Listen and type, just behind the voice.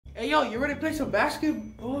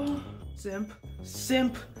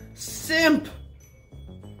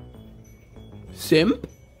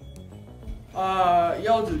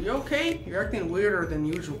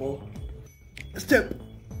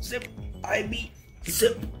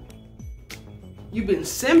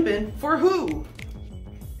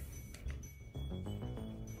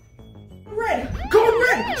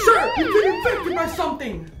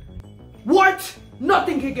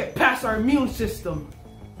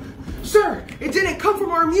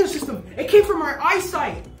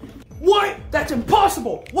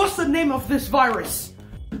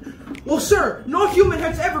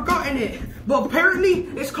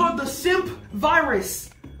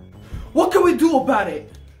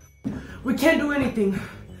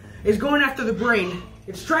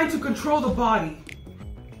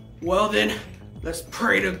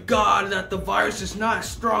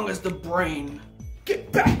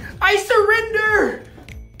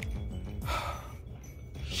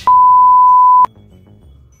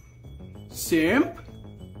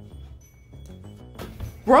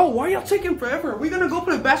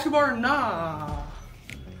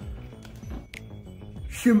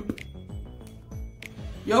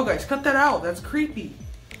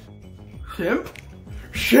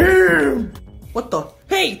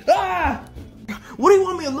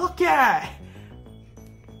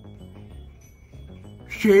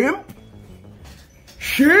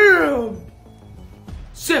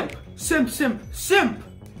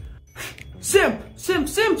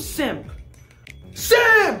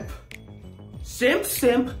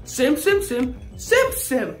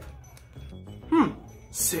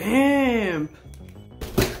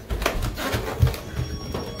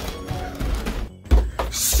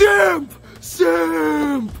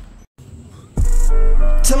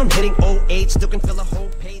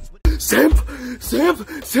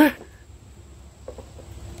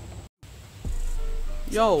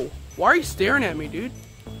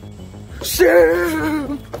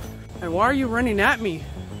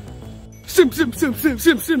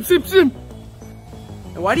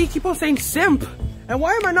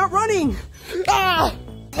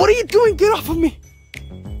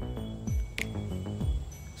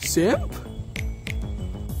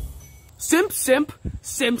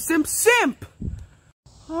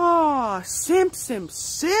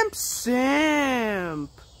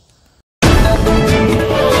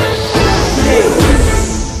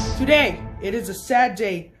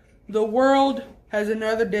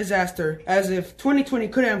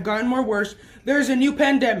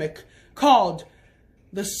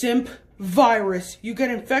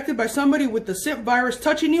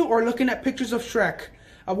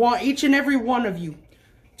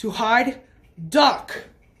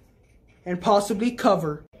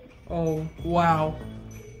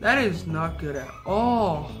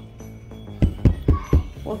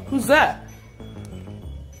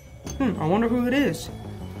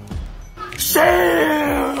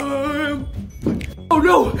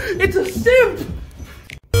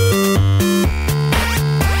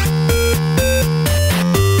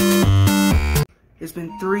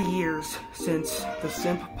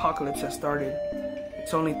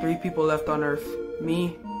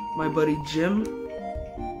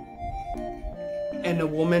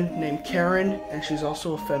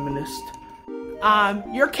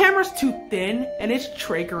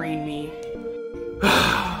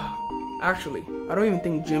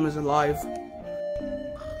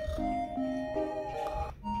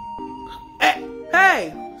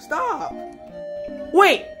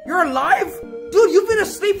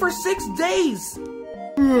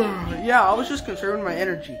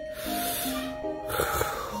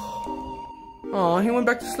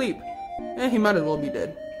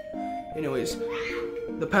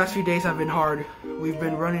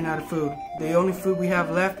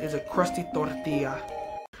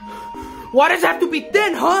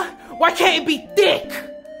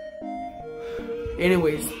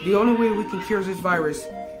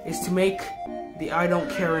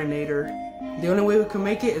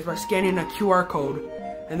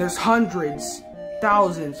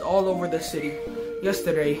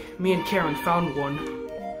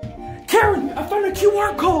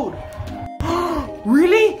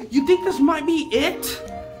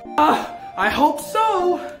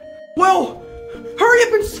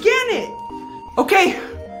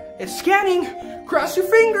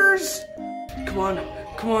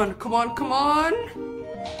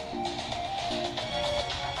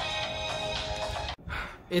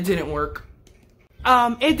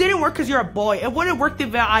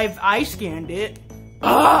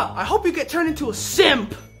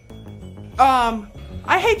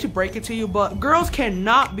I hate to break it to you, but girls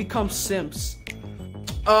cannot become simps.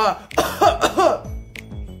 How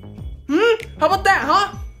about that,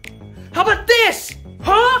 huh? How about this,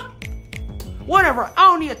 huh? Whatever, I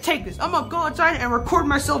don't need to take this. I'm gonna go outside and record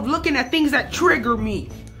myself looking at things that trigger me.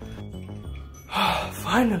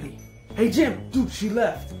 Finally. Hey, Jim, dude, she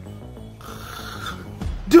left.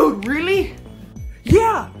 Dude, really?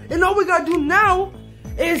 Yeah, and all we gotta do now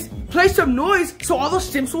is play some noise so all the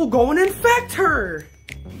simps will go and infect her.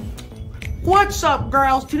 What's up,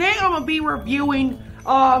 girls? Today I'm gonna be reviewing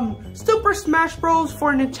Super Smash Bros.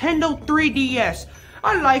 For Nintendo 3DS.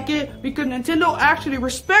 I like it because Nintendo actually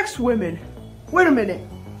respects women. Wait a minute.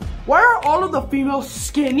 Why are all of the females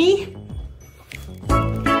skinny?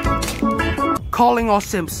 Calling all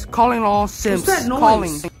simps. Calling all simps. What's that noise?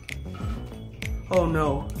 Calling. Oh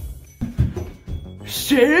no.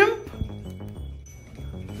 Simp?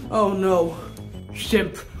 Oh no.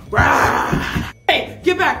 Simp. Rah! Hey,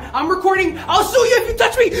 get back. I'm recording. I'll sue you if you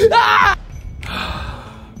touch me. Ah!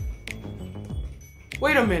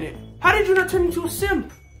 Wait a minute. How did you not turn into a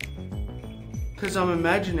simp? Because I'm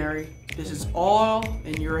imaginary. This is all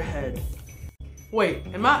in your head. Wait,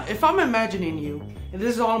 if I'm imagining you, and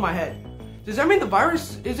this is all in my head, does that mean the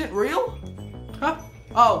virus isn't real? Huh?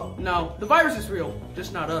 Oh, no. The virus is real.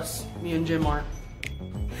 Just not us. Me and Jim aren't.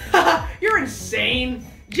 You're insane.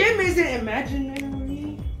 Jim isn't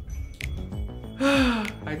imaginary.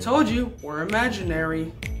 I told you, we're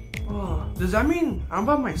imaginary. Oh, does that mean I'm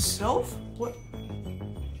by myself? What?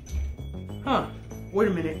 Huh. Wait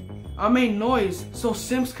a minute. I made noise so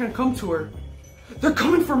simps can come to her. They're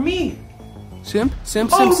coming for me. Simp? Simp?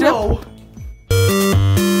 Simp? Oh, Simp? no.